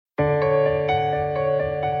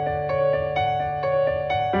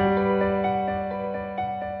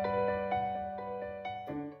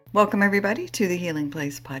Welcome, everybody, to the Healing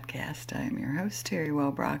Place podcast. I am your host, Terry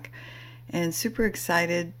Wellbrock, and super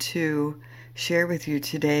excited to share with you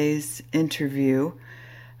today's interview.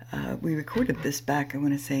 We recorded this back, I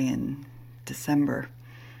want to say, in December.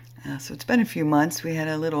 So it's been a few months. We had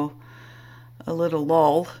a little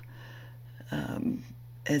lull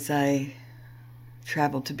as I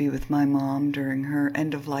traveled to be with my mom during her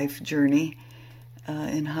end-of-life journey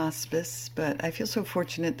in hospice, but I feel so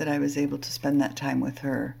fortunate that I was able to spend that time with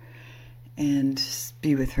her and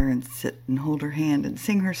be with her and sit and hold her hand and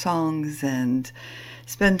sing her songs and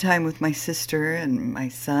spend time with my sister and my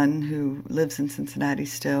son who lives in Cincinnati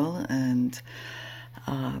still, and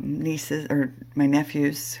nieces or my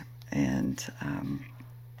nephews and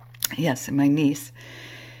yes, and my niece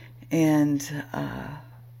and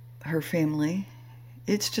her family.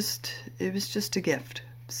 It was just a gift.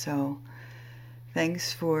 So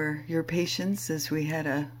thanks for your patience as we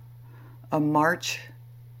had a March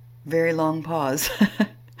very long pause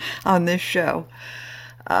on this show.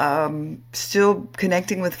 Still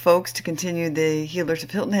connecting with folks to continue the Healers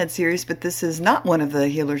of Hilton Head series, but this is not one of the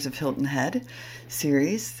Healers of Hilton Head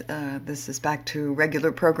series. This is back to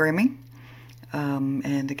regular programming.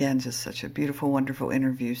 And again, just such a beautiful, wonderful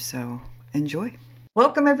interview. So enjoy.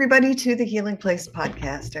 Welcome, everybody, to the Healing Place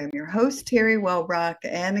podcast. I'm your host, Terry Wellbrock,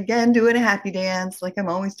 and again, doing a happy dance, like I'm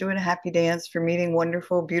always doing a happy dance for meeting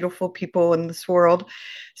wonderful, beautiful people in this world.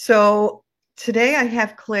 So today I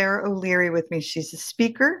have Claire O'Leary with me. She's a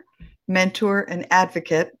speaker, mentor, and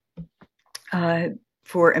advocate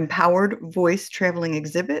for Empowered Voice Traveling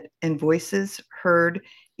Exhibit and Voices Heard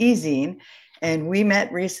E-Zine. And we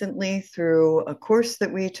met recently through a course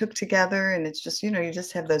that we took together. And it's just, you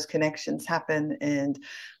just have those connections happen. And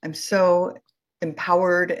I'm so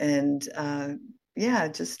empowered and,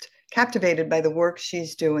 just captivated by the work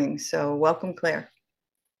she's doing. So welcome, Claire.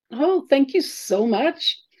 Oh, thank you so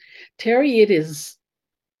much, Terry.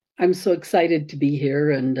 I'm so excited to be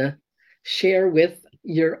here and share with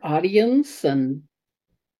your audience. And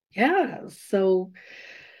yeah, so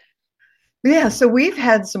Yeah, so we've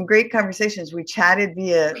had some great conversations. We've chatted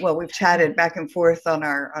back and forth on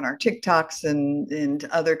our TikToks and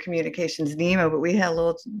other communications and email, but we had a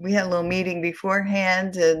little meeting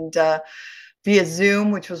beforehand and via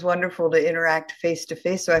Zoom, which was wonderful to interact face to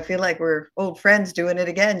face. So I feel like we're old friends doing it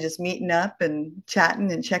again, just meeting up and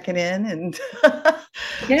chatting and checking in. And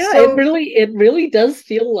yeah, it so, really does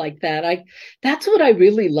feel like that. That's what I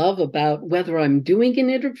really love about whether I'm doing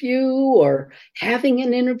an interview or having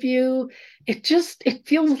an interview. It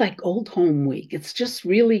feels like old home week. It's just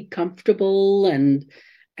really comfortable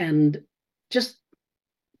and just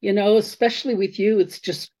especially with you, it's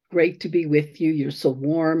just great to be with you. You're so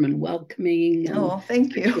warm and welcoming, and oh,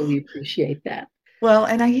 thank I you. truly appreciate that. Well,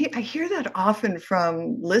 and I hear that often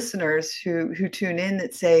from listeners who tune in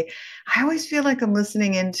that say, I always feel like I'm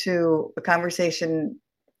listening into a conversation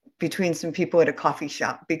between some people at a coffee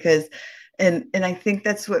shop because and I think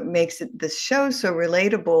that's what makes this show so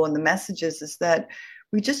relatable, and the messages is that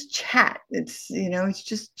we just chat. It's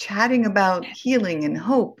just chatting about healing and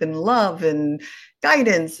hope and love and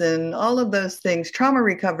guidance and all of those things, trauma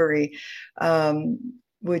recovery.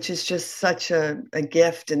 Which is just such a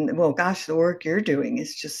gift. And well, gosh, the work you're doing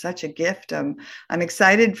is just such a gift. I'm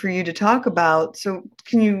excited for you to talk about. So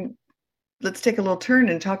let's take a little turn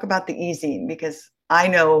and talk about the E-Zine, because I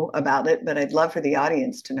know about it, but I'd love for the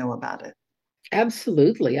audience to know about it.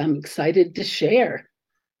 Absolutely. I'm excited to share.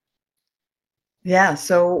 Yeah.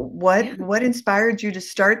 So Yeah. what inspired you to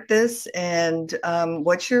start this, and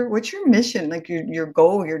what's your mission, like your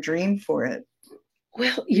goal, your dream for it?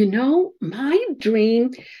 Well, my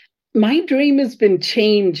dream has been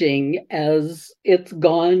changing as it's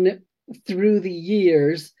gone through the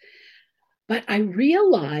years, but I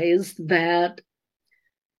realized that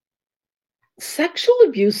sexual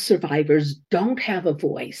abuse survivors don't have a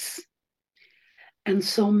voice. And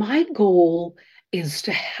so my goal is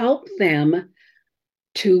to help them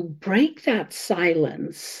to break that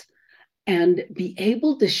silence and be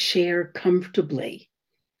able to share comfortably.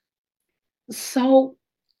 So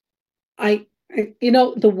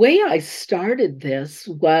the way I started this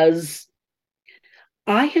was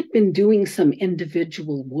I had been doing some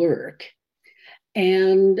individual work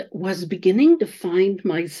and was beginning to find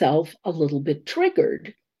myself a little bit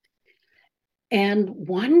triggered. And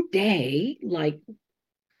one day,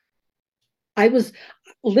 I was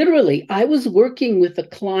I was working with a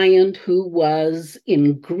client who was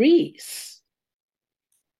in Greece.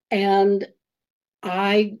 And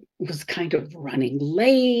I was kind of running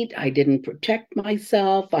late. I didn't protect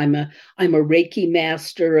myself. I'm a Reiki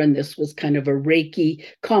master, and this was kind of a Reiki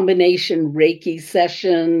combination Reiki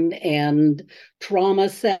session and trauma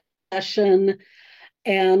session.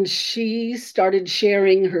 And she started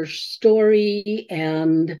sharing her story.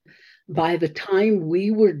 And by the time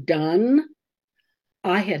we were done,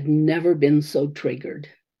 I had never been so triggered.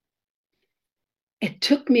 It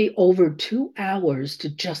took me over 2 hours to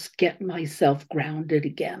just get myself grounded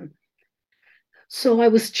again. So I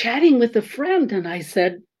was chatting with a friend and I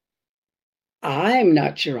said, I'm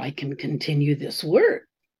not sure I can continue this work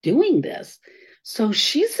doing this. So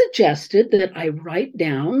she suggested that I write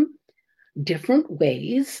down different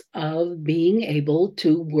ways of being able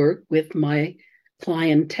to work with my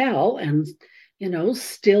clientele and,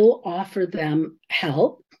 still offer them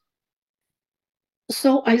help.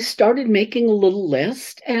 So I started making a little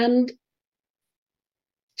list, and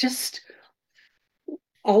just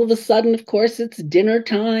all of a sudden, of course, it's dinner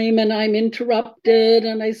time and I'm interrupted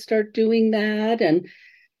and I start doing that. And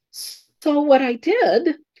so what I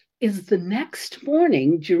did is the next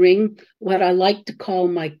morning during what I like to call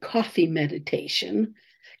my coffee meditation,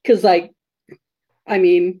 because I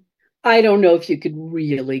mean, I don't know if you could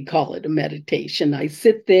really call it a meditation. I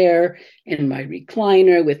sit there in my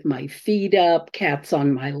recliner with my feet up, cats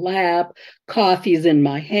on my lap, coffee's in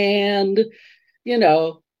my hand, you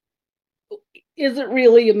know, is it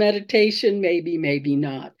really a meditation? Maybe, maybe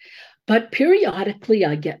not. But periodically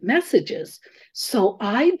I get messages. So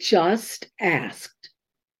I just asked,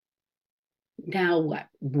 now what?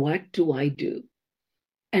 What do I do?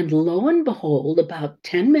 And lo and behold, about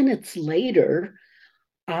 10 minutes later,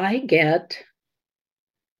 I get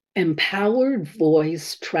empowered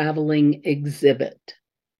voice traveling exhibit.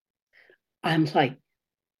 I'm like,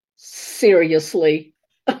 seriously,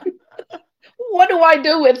 what do I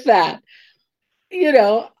do with that? You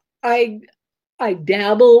know, I I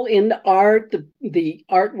dabble in art. The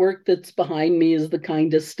artwork that's behind me is the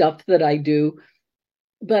kind of stuff that I do.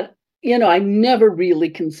 But, I never really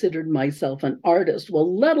considered myself an artist,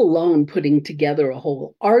 well, let alone putting together a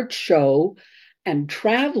whole art show and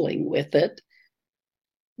traveling with it.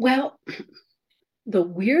 Well, the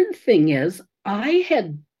weird thing is, I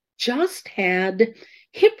had just had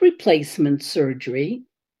hip replacement surgery.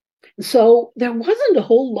 So there wasn't a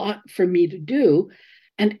whole lot for me to do.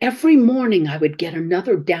 And every morning I would get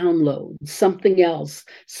another download, something else,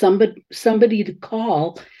 somebody to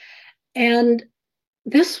call. And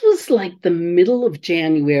this was like the middle of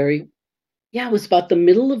January. Yeah, it was about the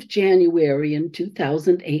middle of January in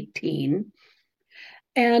 2018.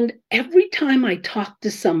 And every time I talked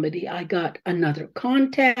to somebody, I got another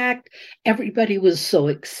contact. Everybody was so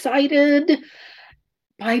excited.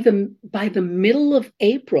 By the middle of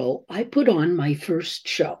April, I put on my first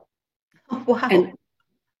show. Oh, wow. And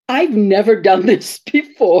I've never done this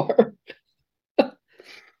before.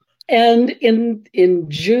 And in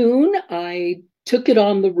June, I took it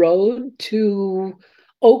on the road to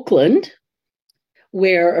Oakland,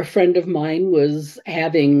 where a friend of mine was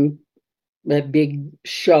having a big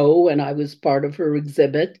show, and I was part of her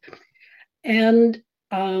exhibit. And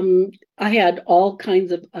I had all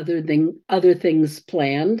kinds of other things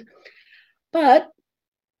planned. But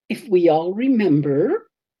if we all remember,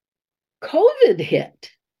 COVID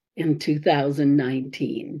hit in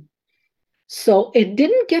 2019. So it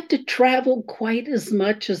didn't get to travel quite as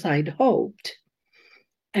much as I'd hoped.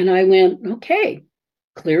 And I went, okay,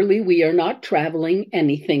 clearly we are not traveling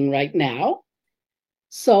anything right now.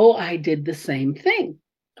 So I did the same thing.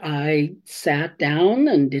 I sat down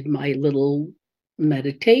and did my little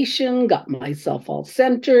meditation, got myself all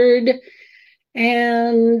centered.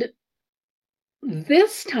 And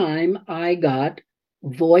this time I got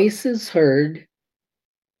voices heard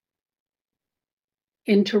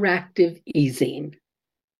interactive E-Zine.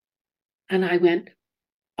 And I went,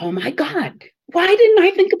 oh my God, why didn't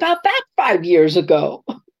I think about that 5 years ago?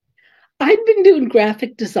 I'd been doing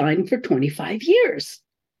graphic design for 25 years.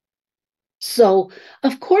 So,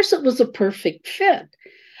 of course, it was a perfect fit.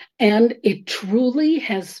 And it truly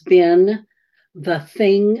has been the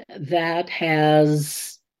thing that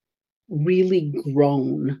has really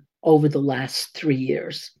grown over the last 3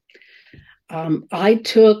 years. I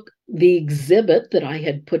took the exhibit that I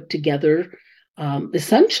had put together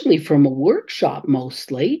essentially from a workshop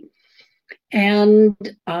mostly, and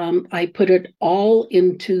I put it all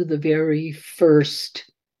into the very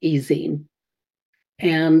first E-Zine.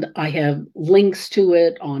 And I have links to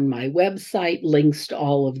it on my website, links to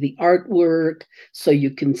all of the artwork, so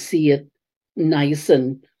you can see it nice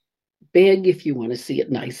and big if you want to see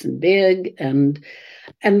it nice and big. And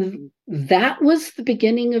that was the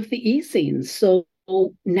beginning of the E-Zine. So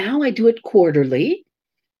now I do it quarterly,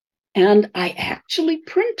 and I actually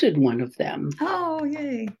printed one of them. Oh,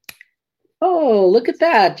 yay. Oh, look at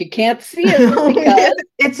that. You can't see it because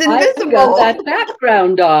It's I've got invisible. that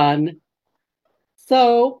background on.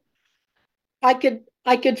 So I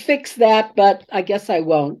could fix that, but I guess I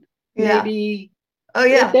won't. Yeah. Maybe Oh,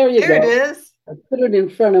 yeah. there you There it go. is. I put it in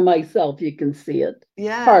front of myself. You can see it. Part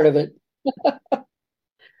Yes. of it.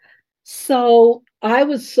 So I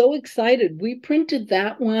was so excited. We printed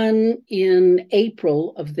that one in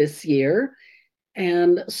April of this year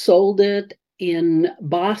and sold it in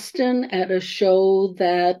Boston at a show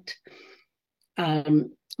that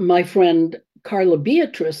my friend Carla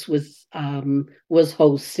Beatrice was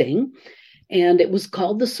hosting, and it was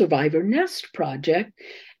called the Survivor Nest Project.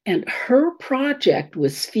 And her project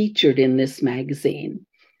was featured in this magazine.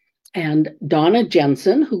 And Donna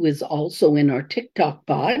Jensen, who is also in our TikTok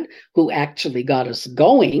pod, who actually got us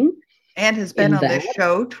going And has been in on that. this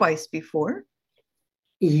show twice before.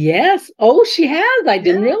 Yes. Oh, she has. I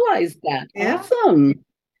didn't Yeah. realize that. Yeah. Awesome.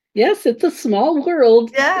 Yes, it's a small world.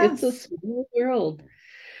 It's a Yes. small world.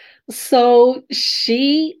 So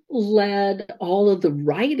she led all of the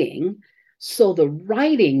writing. So the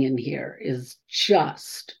writing in here is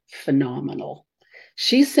just phenomenal.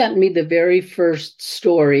 She sent me the very first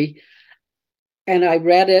story, and I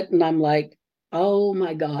read it and I'm like, oh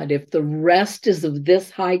my God, if the rest is of this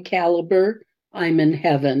high caliber, I'm in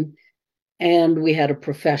heaven. And we had a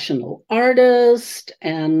professional artist,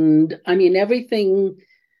 and I mean, everything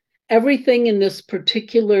in this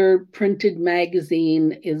particular printed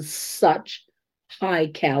magazine is such high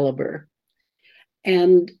caliber.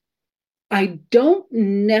 And I don't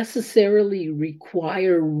necessarily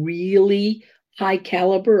require really high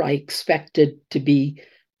caliber. I expect it to be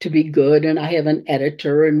good, and I have an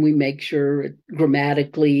editor, and we make sure it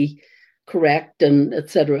grammatically correct, and et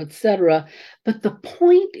cetera, et cetera. But the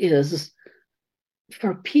point is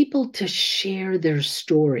for people to share their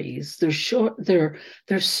stories, their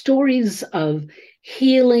stories of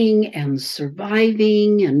healing and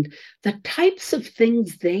surviving, and the types of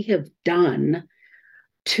things they have done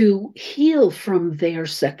to heal from their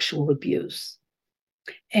sexual abuse.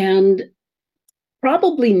 And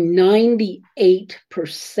probably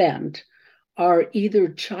 98% are either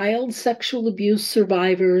child sexual abuse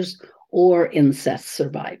survivors or incest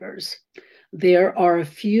survivors. There are a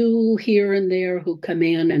few here and there who come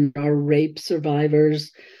in and are rape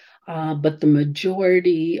survivors, but the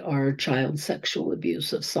majority are child sexual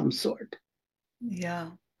abuse of some sort.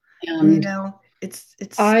 Yeah. And And it's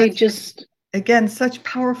I such, just, again, such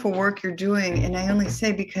powerful work you're doing. And I only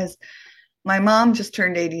say because my mom just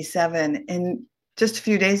turned 87, and just a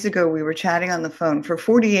few days ago we were chatting on the phone for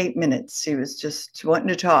 48 minutes. She was just wanting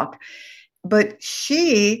to talk. But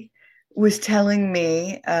she was telling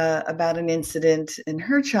me about an incident in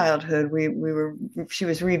her childhood. She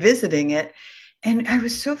was revisiting it, and I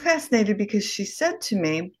was so fascinated because she said to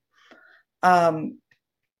me, um,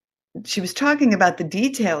 she was talking about the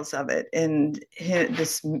details of it, and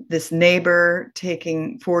this neighbor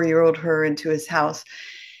taking 4-year-old her into his house,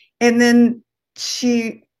 and then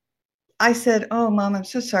she, I said, "Oh, Mom, I'm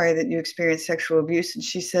so sorry that you experienced sexual abuse," and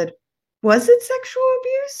she said, "Was it sexual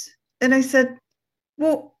abuse?" And I said,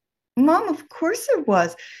 well, Mom, of course it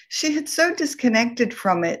was. She had so disconnected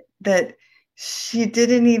from it that she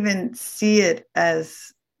didn't even see it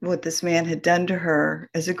as what this man had done to her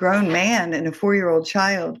as a grown man and a 4-year-old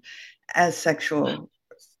child as sexual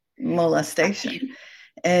molestation.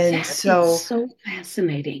 And that is so, so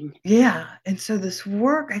fascinating. yeah. And so this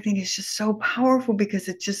work, I think, is just so powerful because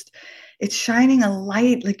it's shining a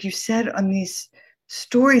light, like you said, on these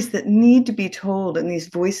stories that need to be told and these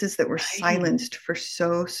voices that were Right. silenced for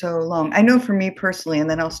so, so long. I know for me personally, and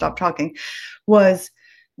then I'll stop talking, was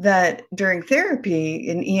that during therapy,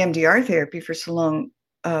 in EMDR therapy for so long,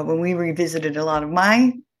 when we revisited a lot of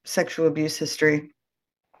my sexual abuse history,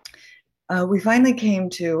 we finally came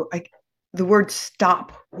to the word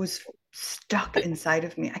stop was stuck inside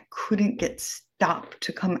of me. I couldn't get stop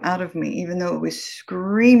to come out of me, even though it was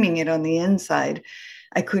screaming it on the inside.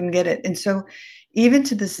 I couldn't get it. And so even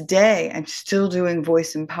to this day, I'm still doing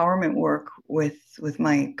voice empowerment work with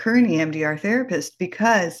my current EMDR therapist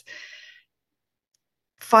because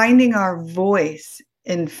finding our voice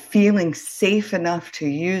and feeling safe enough to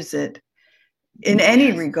use it in any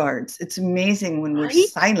Yes. regards. It's amazing when we're Right.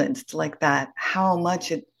 silenced like that, how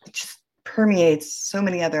much it just permeates so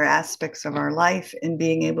many other aspects of our life and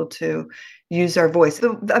being able to use our voice.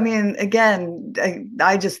 I mean, again,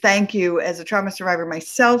 I just thank you as a trauma survivor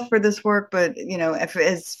myself for this work, but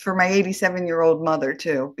as for my 87-year-old mother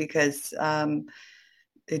too, because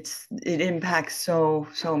it impacts so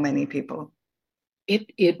many people.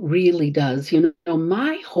 it really does. You know,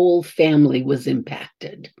 my whole family was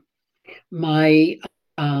impacted. My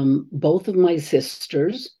both of my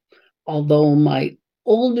sisters, although my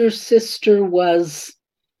older sister was,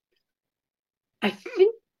 I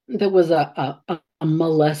think there was a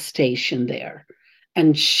molestation there,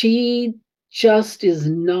 and she just is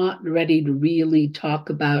not ready to really talk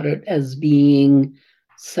about it as being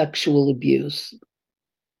sexual abuse.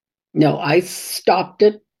 No, I stopped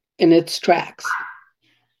it in its tracks.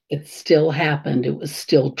 It still happened. It was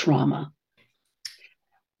still trauma.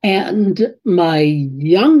 And my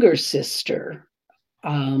younger sister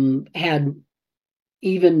had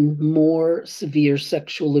even more severe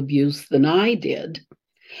sexual abuse than I did.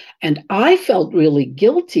 And I felt really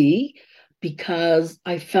guilty because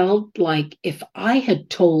I felt like if I had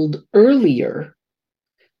told earlier,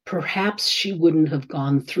 perhaps she wouldn't have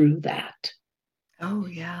gone through that. Oh,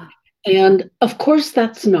 yeah. And of course,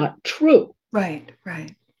 that's not true. Right,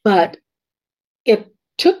 right. But it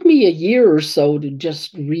took me a year or so to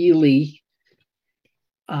just really,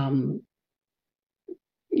 um,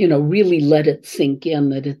 really let it sink in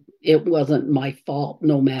that it wasn't my fault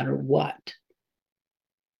no matter what.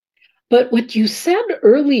 But what you said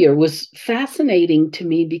earlier was fascinating to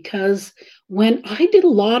me because when I did a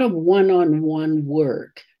lot of one on one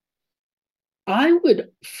work, I would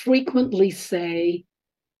frequently say,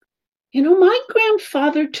 my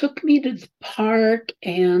grandfather took me to the park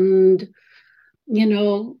and,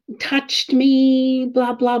 touched me,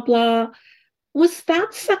 blah, blah, blah. Was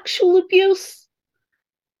that sexual abuse?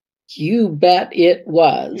 You bet it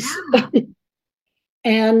was. Yeah.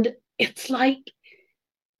 And it's like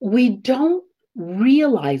we don't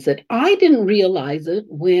realize it. I didn't realize it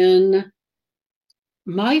when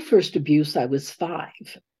my first abuse, I was 5.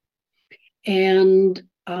 And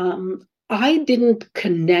I didn't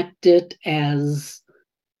connect it as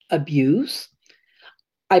abuse.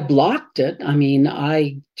 I blocked it. I mean,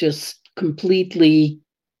 I just completely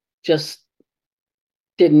just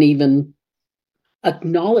didn't even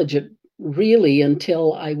acknowledge it really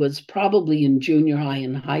until I was probably in junior high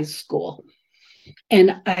and high school.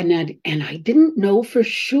 And I didn't know for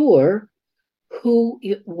sure who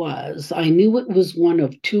it was. I knew it was one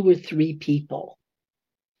of 2 or 3 people.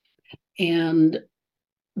 And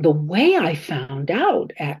the way I found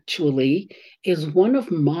out actually is one of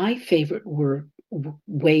my favorite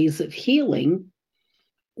ways of healing,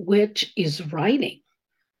 which is writing.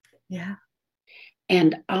 Yeah.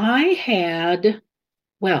 And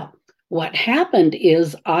what happened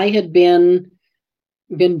is I had been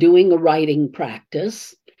doing a writing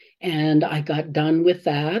practice, and I got done with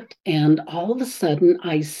that. And all of a sudden,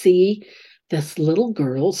 I see this little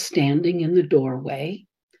girl standing in the doorway.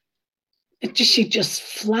 She just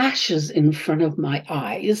flashes in front of my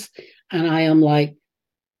eyes. And I am like,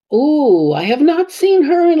 oh, I have not seen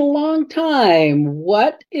her in a long time.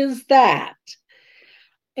 What is that?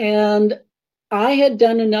 And I had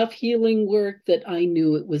done enough healing work that I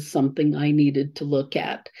knew it was something I needed to look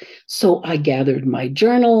at. So I gathered my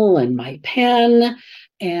journal and my pen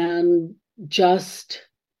and just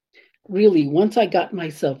really, once I got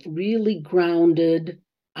myself really grounded,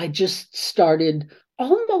 I just started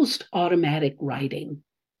almost automatic writing.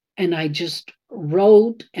 And I just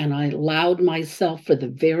wrote, and I allowed myself for the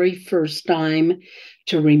very first time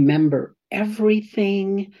to remember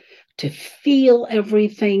everything, to feel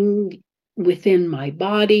everything within my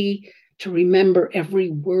body, to remember every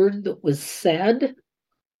word that was said.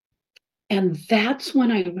 And that's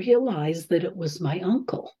when I realized that it was my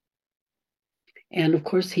uncle. And of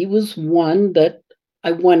course, he was one that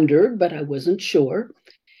I wondered, but I wasn't sure.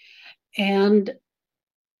 And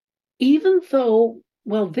even though,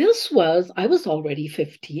 I was already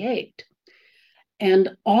 58. And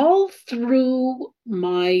all through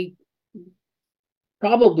my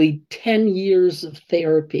probably 10 years of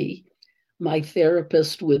therapy, my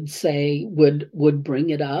therapist would bring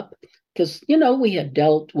it up because, we had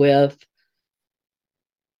dealt with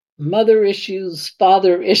mother issues,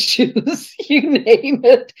 father issues, you name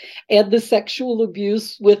it, and the sexual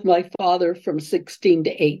abuse with my father from 16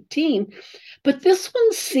 to 18. But this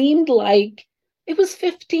one seemed like it was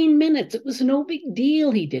 15 minutes. It was no big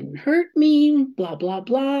deal. He didn't hurt me, blah, blah,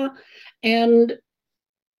 blah. And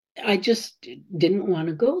I just didn't want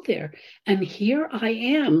to go there. And here I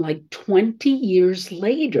am, like 20 years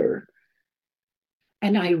later.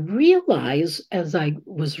 And I realized as I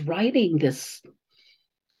was writing this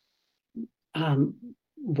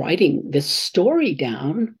story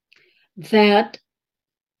down that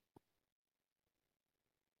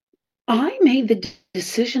I made the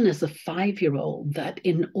decision as a 5-year-old that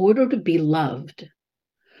in order to be loved,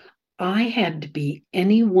 I had to be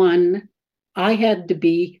anyone I had to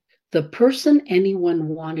be the person anyone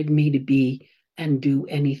wanted me to be and do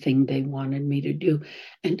anything they wanted me to do.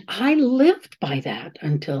 And I lived by that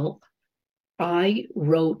until I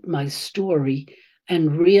wrote my story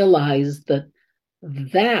and realized that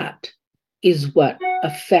that is what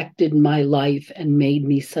affected my life and made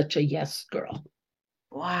me such a yes girl.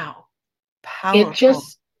 Wow. It Powerful.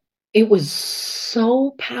 just, it was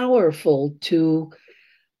so powerful to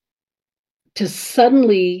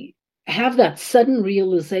suddenly have that sudden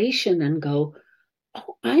realization and go,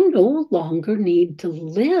 oh, I no longer need to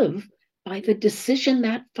live by the decision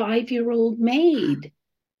that 5 year old made.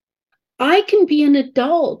 I can be an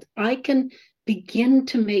adult. I can begin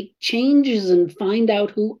to make changes and find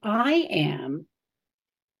out who I am.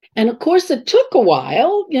 And of course, it took a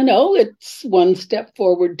while, it's one step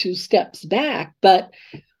forward, two steps back, but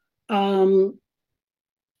um,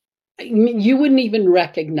 you wouldn't even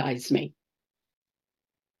recognize me.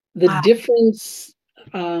 The Wow. difference,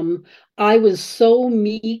 um, I was so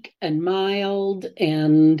meek and mild,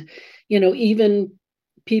 and, even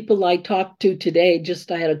people I talked to today,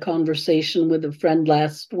 just I had a conversation with a friend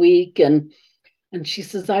last week, and she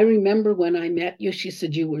says, I remember when I met you, she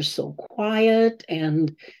said, you were so quiet.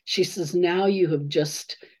 And she says, now you have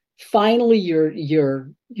just finally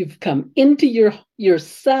you've come into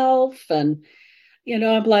yourself. And,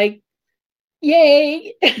 I'm like,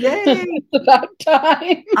 yay. Yay. It's about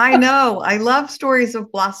time. I know. I love stories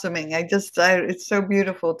of blossoming. It's so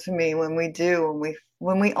beautiful to me when we do,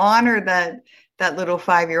 when we honor that little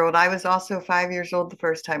 5-year-old. I was also 5 years old the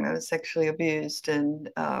first time I was sexually abused, and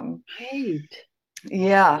Right.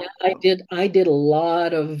 yeah, Yeah, I did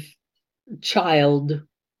child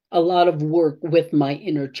a lot of work with my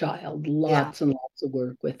inner child, yeah, lots and lots of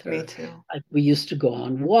work with me her. too. Like we used to go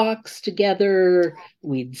on walks together,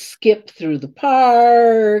 we'd skip through the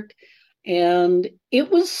park, and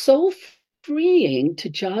it was so freeing to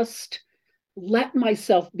just let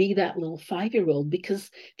myself be that little 5 year old.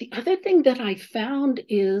 Because the other thing that I found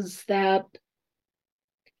is that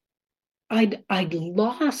I'd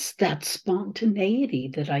lost that spontaneity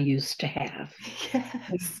that I used to have.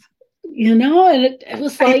 Yes. And it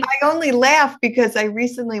was like, I only laugh because I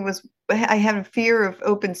have a fear of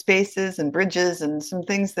open spaces and bridges and some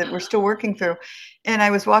things that we're still working through. And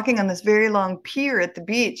I was walking on this very long pier at the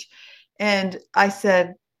beach, and I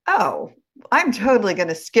said, oh, I'm totally going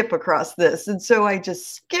to skip across this. And so I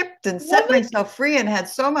just skipped and love set it. myself free and had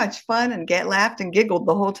so much fun and laughed and giggled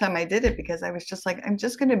the whole time I did it, because I was just like, I'm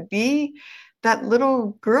just going to be that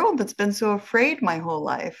little girl that's been so afraid my whole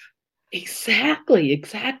life. Exactly,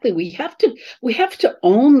 exactly. We have to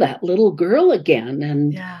own that little girl again.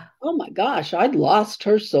 And Yeah. oh my gosh, I'd lost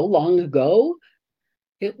her so long ago.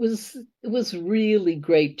 It was really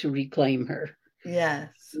great to reclaim her. Yes.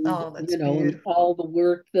 And, Oh, that's and beautiful. all the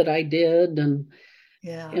work that I did, and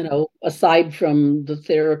Yeah. aside from the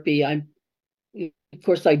therapy, of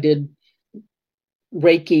course I did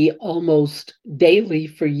Reiki almost daily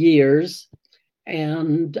for years,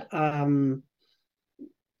 and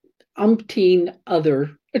umpteen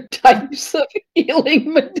other types of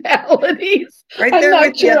healing modalities. Right I'm there with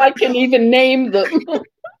not you. sure I can even name them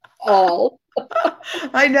all.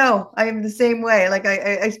 I know. I am the same way. Like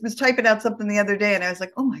I was typing out something the other day, and I was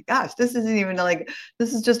like, oh my gosh, this isn't even like,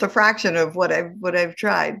 this is just a fraction of what I've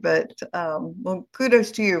tried. But well, kudos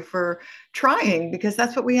to you for trying, because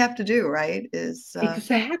that's what we have to do, right? Is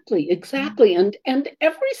Exactly, exactly. And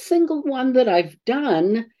every single one that I've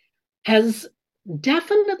done has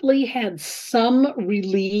definitely had some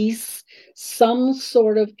release, some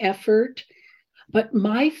sort of effort. But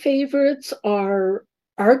my favorites are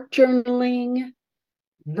art journaling,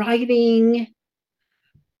 writing,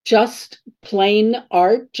 just plain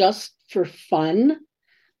art, just for fun.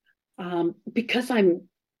 Because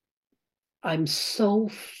I'm so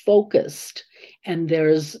focused, and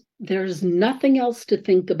there's nothing else to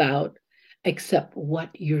think about except what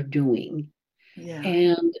you're doing. yeah.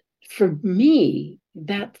 And for me,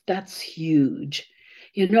 that's huge.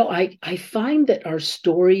 I find that our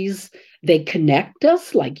stories, they connect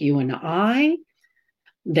us, like you and I,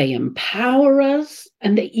 they empower us,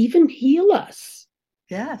 and they even heal us.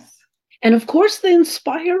 Yes. And of course, they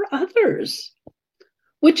inspire others,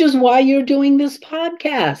 which is why you're doing this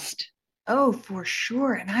podcast. Oh, for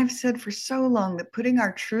sure. And I've said for so long that putting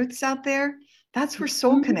our truths out there, that's where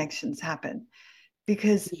soul Mhm. connections happen,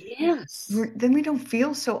 because Yes. then we don't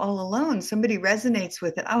feel so all alone. Somebody resonates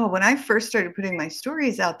with it. Oh, when I first started putting my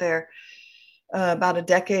stories out there about a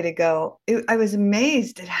decade ago, I was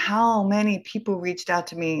amazed at how many people reached out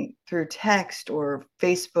to me through text or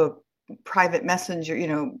Facebook, private messenger,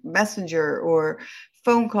 messenger or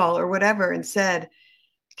phone call or whatever, and said,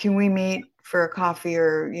 can we meet for a coffee,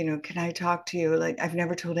 or, can I talk to you? Like, I've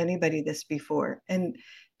never told anybody this before. And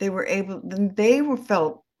they were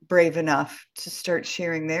felt brave enough to start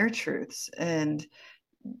sharing their truths. And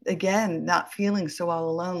again, not feeling so all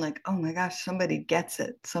alone, like, oh my gosh, somebody gets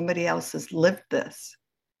it. Somebody else has lived this.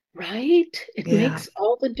 Right? It Yeah. makes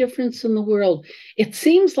all the difference in the world. It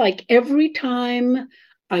seems like every time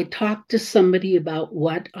I talk to somebody about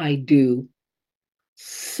what I do,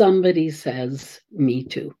 somebody says, me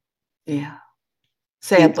too. Yeah.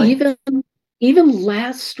 And Sadly. even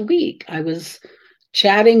last week, I was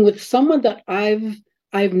chatting with someone that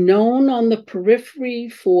I've known on the periphery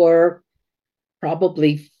for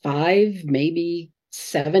probably 5, maybe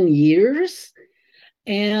 7 years.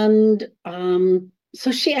 And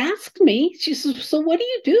so she asked me, she says, so what do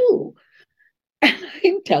you do? And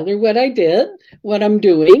I tell her what I did, what I'm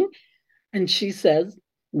doing. And she says,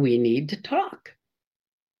 we need to talk.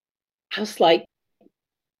 I was like,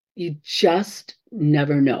 you just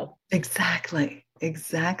never know. Exactly.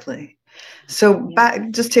 Exactly. So Yeah.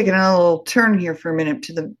 just taking a little turn here for a minute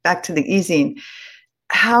back to the E-Zine.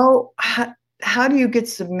 How, how do you get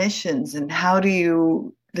submissions, and how do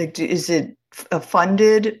you, like, is it a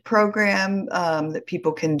funded program that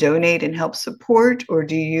people can donate and help support, or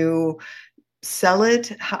do you sell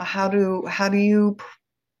it? How do you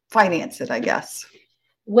finance it, I guess?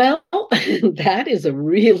 Well, that is a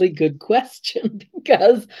really good question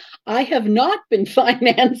because I have not been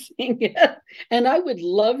financing it, and I would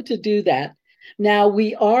love to do that. Now,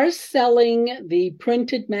 we are selling the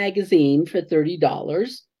printed magazine for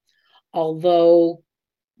 $30, although,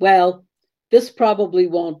 well, this probably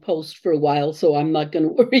won't post for a while, so I'm not going to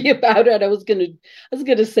worry about it. I was going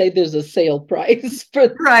to say there's a sale price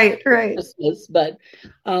for Right, right. Christmas, but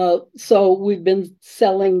so we've been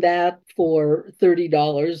selling that for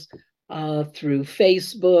 $30 through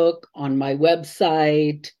Facebook, on my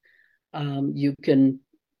website. You can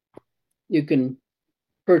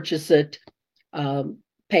purchase it,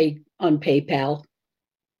 pay on PayPal,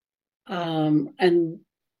 and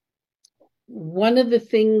one of the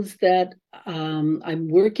things that I'm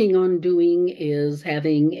working on doing is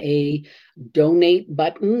having a donate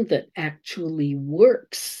button that actually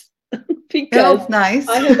works. Because Oh, nice.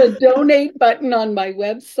 I have a donate button on my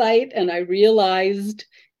website and I realized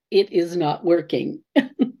it is not working.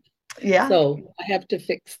 Yeah, So I have to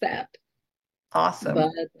fix that. But awesome.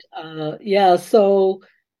 yeah, so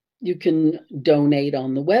you can donate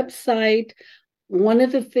on the website. One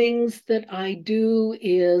of the things that I do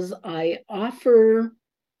is I offer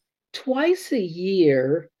twice a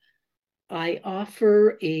year, I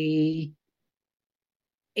offer a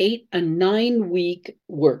 9 week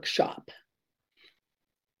workshop.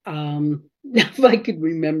 If I could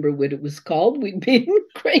remember what it was called, we'd be in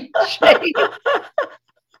great shape.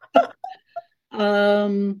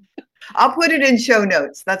 Um, I'll put it in show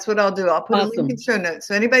notes. That's what I'll do. I'll put a link in awesome, show notes.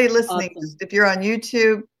 So anybody listening, awesome. just if you're on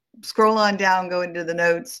YouTube, scroll on down, go into the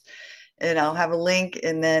notes, and I'll have a link.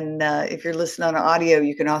 And then if you're listening on audio,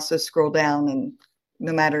 you can also scroll down, and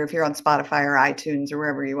no matter if you're on Spotify or iTunes or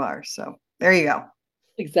wherever you are. So there you go.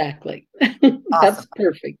 Exactly. Awesome. That's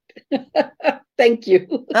perfect. Thank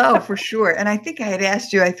you. Oh, for sure. And I think I had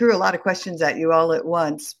asked you, I threw a lot of questions at you all at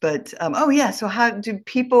once, but oh yeah. So how do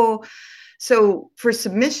people, so for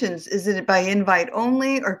submissions, is it by invite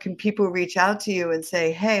only, or can people reach out to you and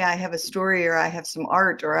say, hey, I have a story, or I have some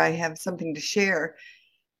art, or I have something to share?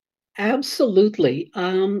 Absolutely.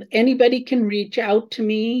 Anybody can reach out to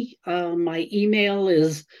me. My email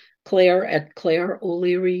is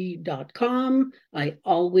claire@claireoleary.com. I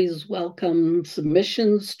always welcome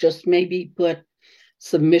submissions. Just maybe put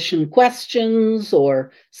submission questions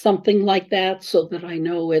or something like that so that I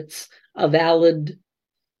know it's a valid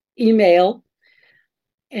email.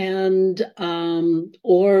 And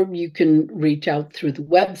or you can reach out through the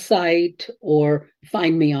website or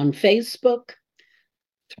find me on Facebook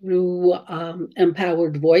through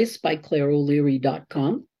Empowered Voice by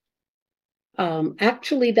ClaireO'Leary.com.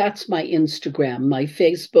 Actually, that's my Instagram. My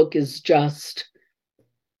Facebook is just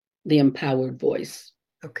the Empowered Voice.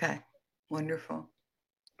 Okay. Wonderful.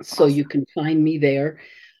 So you Awesome. can find me there.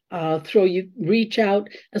 Reach out.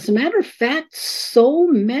 As a matter of fact, so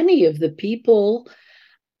many of the people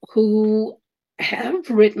who have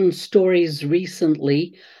written stories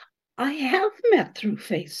recently, I have met through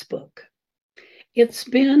Facebook. It's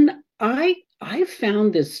been I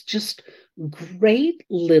found this just great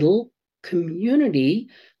little community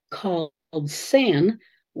called SAN,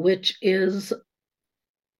 which is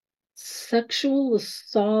sexual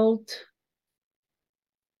assault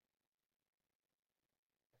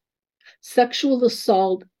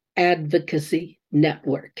advocacy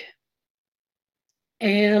network.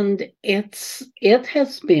 And it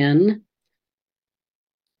has been,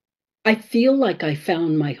 I feel like I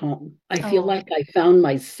found my home. I feel Oh, like I found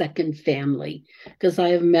my second family because I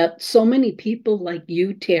have met so many people like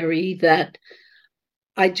you, Terry, that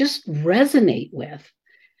I just resonate with.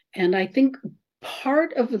 And I think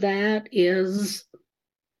part of that is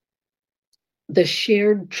the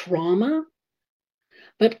shared trauma,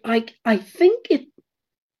 but I think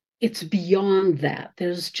it's beyond that.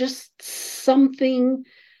 There's just something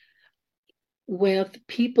with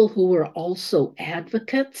people who are also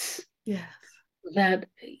advocates yes, that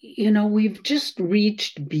we've just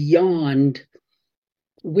reached beyond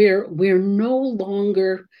where we're no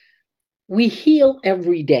longer, we heal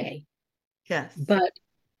every day, yes, but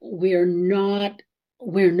we're not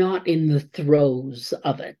we're not in the throes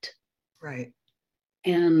of it. right.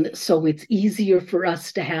 And so it's easier for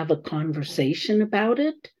us to have a conversation about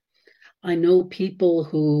it. I know people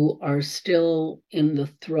who are still in the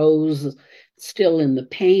throes, still in the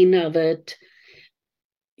pain of it.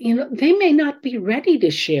 They may not be ready to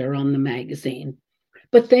share on the magazine,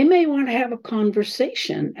 but they may want to have a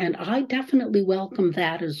conversation. And I definitely welcome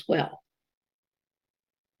that as well.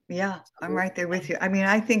 Yeah, I'm right there with you. I mean,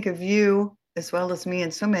 I think of you as well as me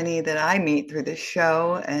and so many that I meet through this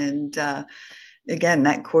show. And again,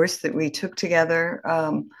 that course that we took together,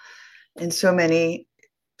 and so many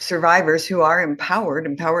survivors who are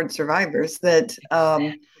empowered survivors that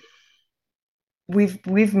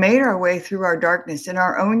we've made our way through our darkness in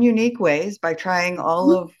our own unique ways by trying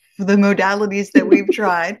all of the modalities that we've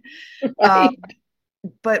tried. Uh, Right?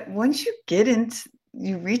 but once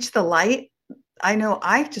you reach the light, I know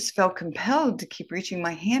I just felt compelled to keep reaching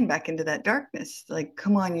my hand back into that darkness. Like,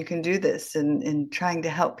 come on, you can do this, and trying to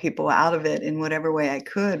help people out of it in whatever way I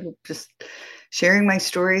could. Just sharing my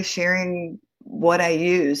story, sharing what I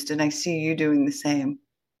used, and I see you doing the same.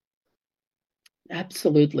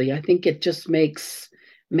 Absolutely. I think it just makes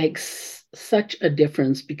such a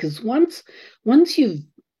difference because once you've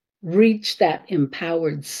reached that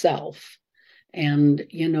empowered self, and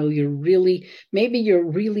you're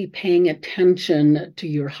really paying attention to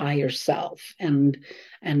your higher self and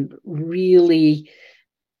really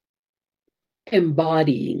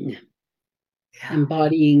embodying Yeah,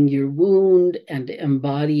 embodying your wound and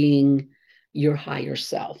embodying your higher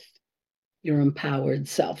self, your empowered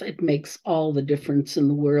self. It makes all the difference in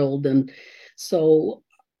the world. And so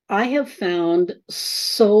I have found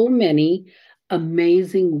so many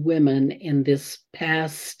amazing women in this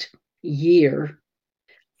past year.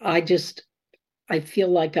 I feel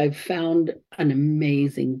like I've found an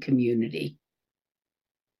amazing community.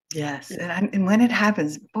 yes, and when it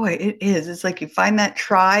happens, boy, it is. It's like you find that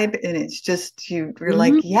tribe, and it's just you're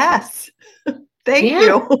like, Mhm. yes, thank Yeah,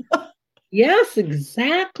 you. yes,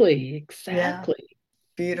 exactly. Yeah, Exactly.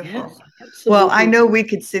 Yes, beautiful. Well, I absolutely. know we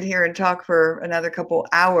could sit here and talk for another couple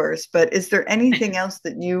hours, but is there anything else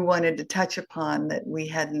that you wanted to touch upon that we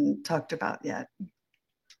hadn't talked about yet?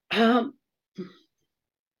 Um,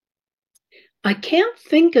 I can't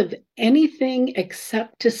think of anything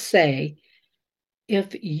except to say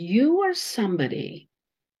if you are somebody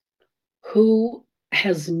who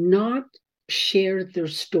has not shared their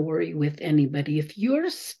story with anybody, if you're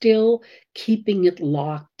still keeping it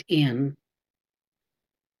locked in,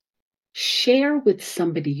 share with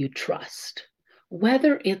somebody you trust,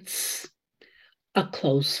 whether it's a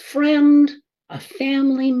close friend, a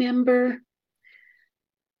family member,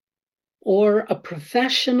 or a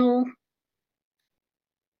professional.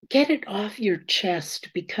 Get it off your chest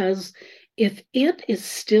because if it is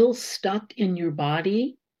still stuck in your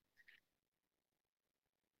body,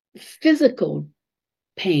 physical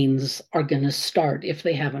pains are going to start if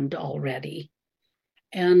they haven't already.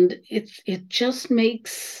 And it just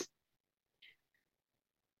makes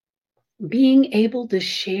being able to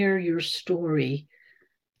share your story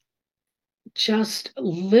just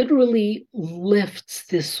literally lifts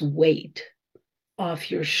this weight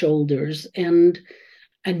off your shoulders and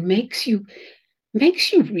makes you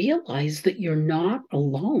realize that you're not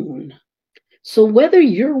alone. So whether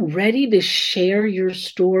you're ready to share your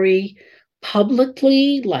story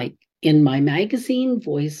publicly, like in my magazine,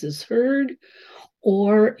 Voices Heard,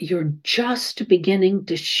 or you're just beginning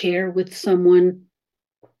to share with someone,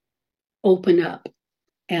 open up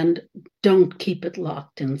and don't keep it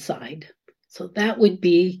locked inside. So that would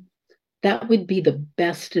be the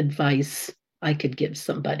best advice I could give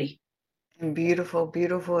somebody. Beautiful,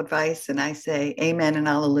 beautiful advice. And I say amen and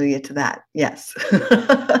hallelujah to that. Yes.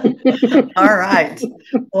 All right.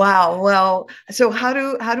 Wow. Well, so how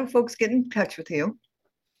do folks get in touch with you?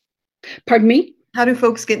 Pardon me? How do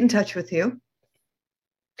folks get in touch with you?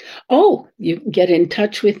 Oh, you can get in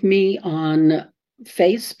touch with me on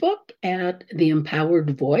Facebook at The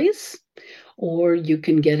Empowered Voice, or you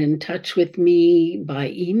can get in touch with me by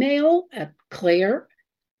email at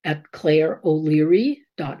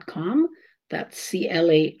claireO'Leary.com. That's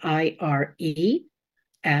CLAIRE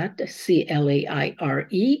at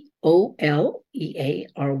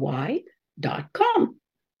CLAIREOLEARY.com.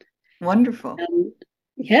 Wonderful. And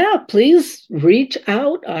yeah, please reach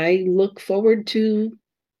out. I look forward to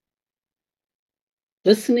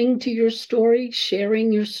listening to your story,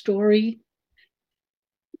 sharing your story.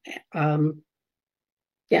 Um,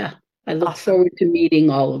 yeah, I look Awesome. forward to meeting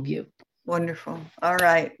all of you. Wonderful. All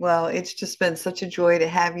right. Well, it's just been such a joy to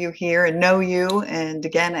have you here and know you. And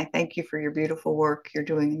again, I thank you for your beautiful work you're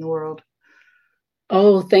doing in the world.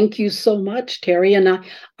 Oh, thank you so much, Terry. And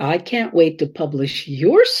I can't wait to publish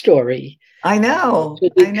your story, I which know. will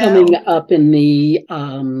I be coming know. up in the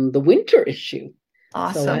winter issue. So I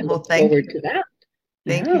Awesome. Well, look thank forward you. to that.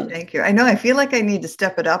 Thank you. Yes. Thank you. I know I feel like I need to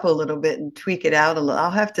step it up a little bit and tweak it out a little. I'll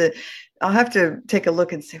have to take a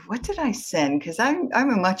look and say, what did I send? Because I'm a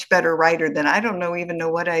much better writer than I don't know even know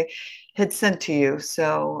what I had sent to you.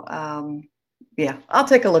 So yeah, I'll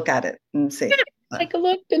take a look at it and see. Take a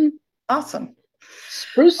look and Awesome.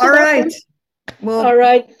 spruce All it up. right. All Well,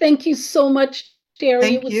 right. Thank you so much, Terry. It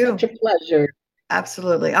thank was such a you. pleasure.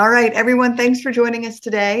 Absolutely. All right, everyone. Thanks for joining us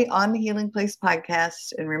today on the Healing Place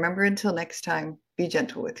podcast. And remember, until next time, be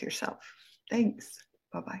gentle with yourself. Thanks.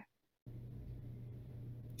 Bye bye.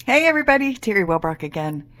 Hey, everybody. Terry Welbrock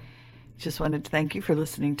again. Just wanted to thank you for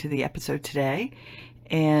listening to the episode today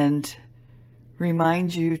and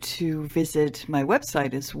remind you to visit my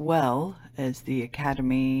website as well as the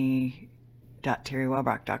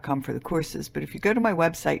academy.terrywellbrock.com for the courses. But if you go to my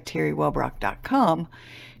website, terrywellbrock.com,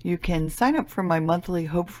 you can sign up for my monthly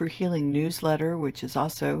Hope for Healing newsletter, which is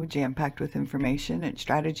also jam-packed with information and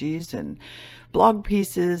strategies and blog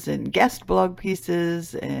pieces and guest blog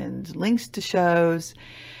pieces and links to shows.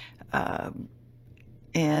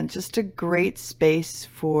 And just a great space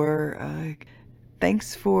for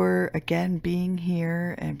thanks for again being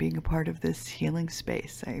here and being a part of this healing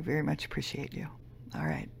space. I very much appreciate you. All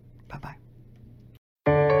right. Bye bye.